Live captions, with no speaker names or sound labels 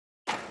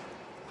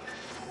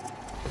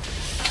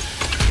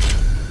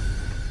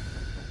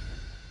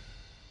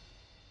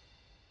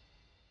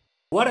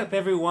What up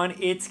everyone,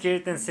 it's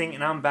Kirtan Singh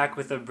and I'm back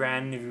with a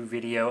brand new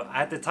video.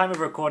 At the time of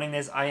recording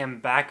this, I am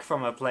back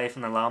from a play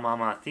from the La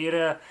Mama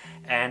Theatre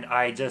and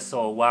I just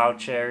saw Wow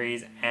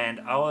Cherries and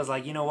I was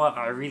like, you know what,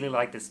 I really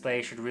like this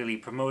play, should really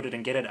promote it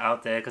and get it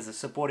out there because it's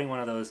supporting one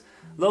of those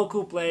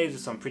local plays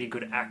with some pretty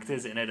good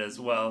actors in it as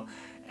well.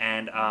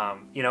 And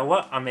you know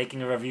what, I'm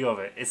making a review of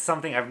it. It's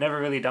something I've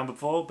never really done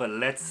before, but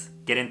let's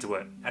get into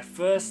it. At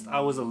first,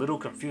 I was a little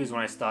confused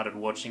when I started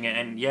watching it,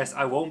 and yes,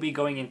 I won't be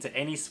going into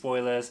any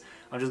spoilers.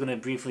 I'm just going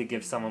to briefly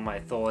give some of my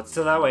thoughts,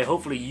 so that way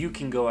hopefully you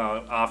can go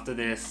out after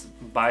this,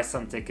 buy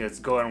some tickets,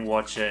 go and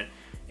watch it.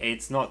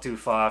 It's not too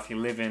far. If you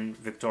live in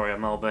Victoria,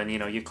 Melbourne, you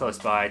know, you're close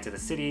by to the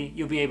city,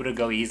 you'll be able to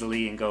go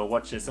easily and go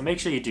watch it, so make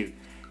sure you do.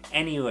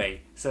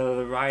 Anyway, so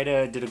the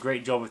writer did a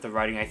great job with the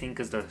writing, I think,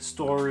 because the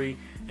story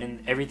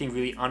and everything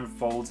really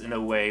unfolds in a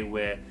way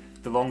where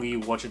the longer you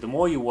watch it, the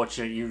more you watch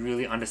it, you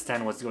really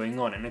understand what's going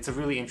on, and it's a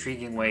really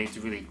intriguing way to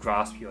really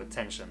grasp your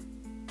attention.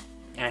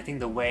 And I think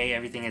the way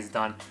everything is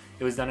done,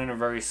 it was done in a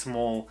very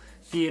small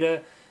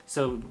theatre,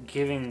 so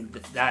giving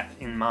that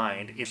in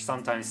mind, it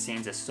sometimes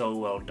scenes are so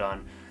well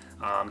done.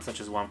 Such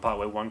as one part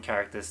where one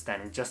character is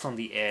standing just on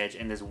the edge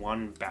and there's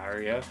one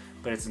barrier,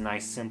 but it's a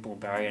nice simple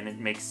barrier and it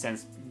makes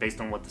sense based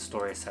on what the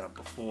story has set up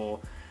before,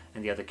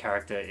 and the other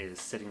character is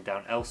sitting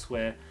down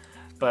elsewhere.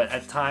 But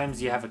at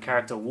times you have a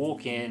character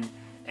walk in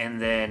and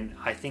then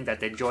I think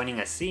that they're joining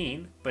a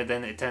scene, but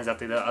then it turns out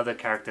that the other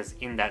characters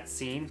in that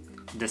scene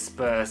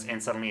disperse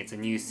and suddenly it's a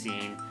new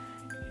scene,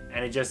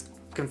 and it just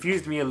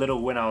confused me a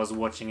little when I was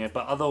watching it,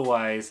 but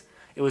otherwise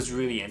it was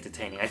really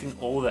entertaining. I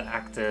think all the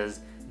actors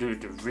do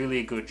a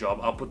really good job.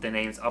 I'll put their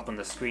names up on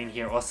the screen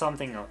here or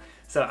something else.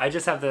 So I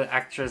just have the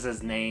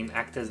actor's name.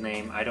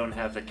 I don't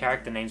have the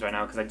character names right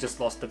now because I just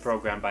lost the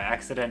program by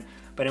accident.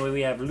 But anyway,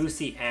 we have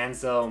Lucy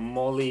Ansell,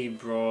 Molly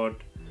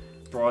Broadstock,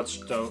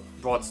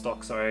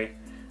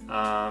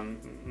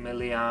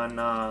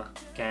 Miliana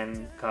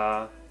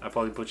Kanka, I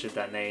probably butchered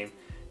that name,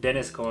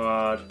 Dennis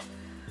Corrad,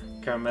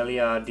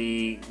 Carmelia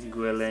D.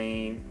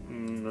 Guillain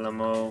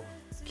Lamo,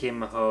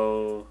 Kim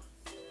Ho,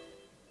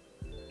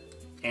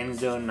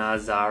 Enzo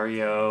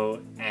Nazario,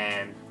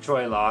 and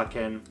Troy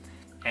Larkin.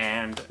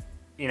 And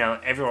you know,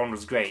 everyone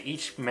was great.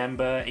 Each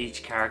member,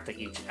 each character,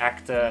 each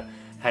actor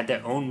had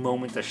their own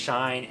moment to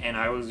shine, and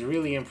I was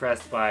really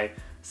impressed by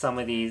some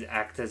of these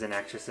actors and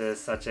actresses,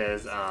 such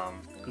as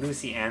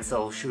Lucy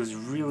Ansell. She was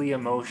really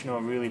emotional,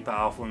 really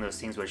powerful in those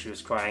scenes where she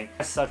was crying.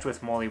 As such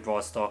with Molly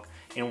Broadstock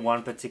in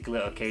one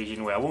particular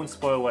occasion where I won't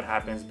spoil what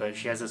happens, but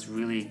she has this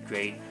really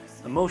great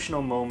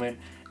emotional moment.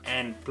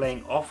 And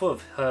playing off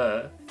of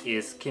her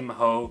is Kim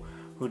Ho,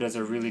 who does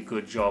a really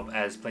good job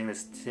as playing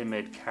this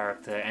timid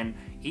character. And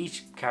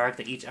each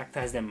character, each actor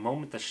has their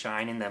moment to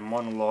shine in their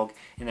monologue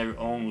in their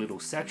own little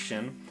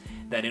section,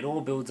 that it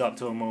all builds up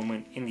to a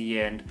moment in the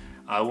end.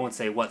 I won't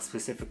say what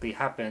specifically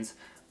happens,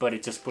 but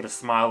it just put a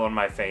smile on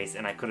my face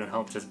and I couldn't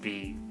help just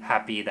be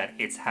happy that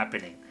it's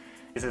happening.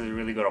 This is a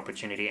really good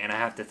opportunity, and I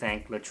have to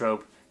thank La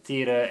Trobe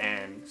Theatre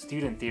and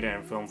Student Theatre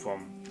and Film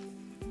from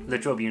La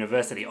Trobe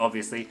University,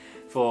 obviously,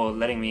 for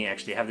letting me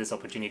actually have this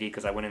opportunity,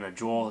 because I went in a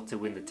draw to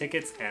win the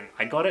tickets and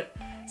I got it.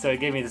 So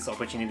it gave me this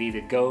opportunity to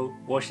go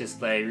watch this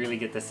play, really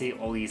get to see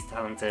all these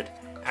talented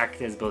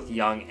actors, both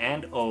young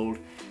and old,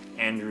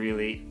 and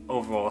really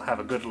overall have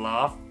a good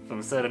laugh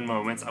from certain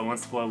moments. I won't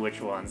spoil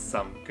which ones.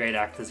 Some great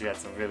actors who had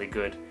some really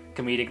good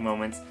comedic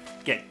moments,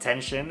 get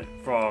tension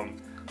from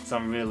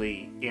some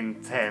really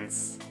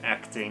intense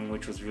acting,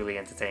 which was really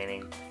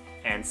entertaining,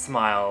 and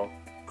smile,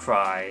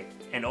 cry,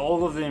 and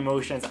all of the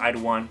emotions I'd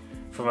want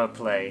from a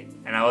play,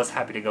 and I was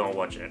happy to go and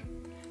watch it.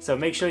 So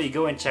make sure you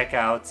go and check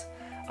out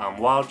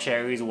Wild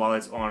Cherries while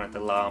it's on at the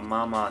La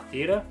Mama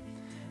Theatre.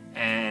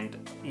 And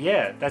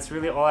yeah, that's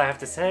really all I have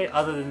to say.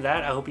 Other than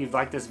that, I hope you've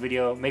liked this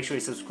video. Make sure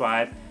you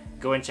subscribe,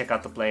 go and check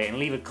out the play, and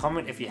leave a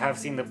comment if you have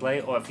seen the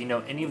play, or if you know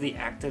any of the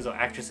actors or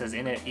actresses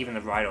in it, even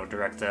the writer or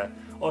director,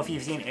 or if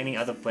you've seen any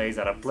other plays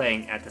that are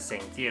playing at the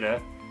same theatre.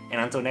 And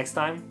until next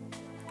time,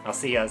 I'll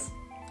see yas.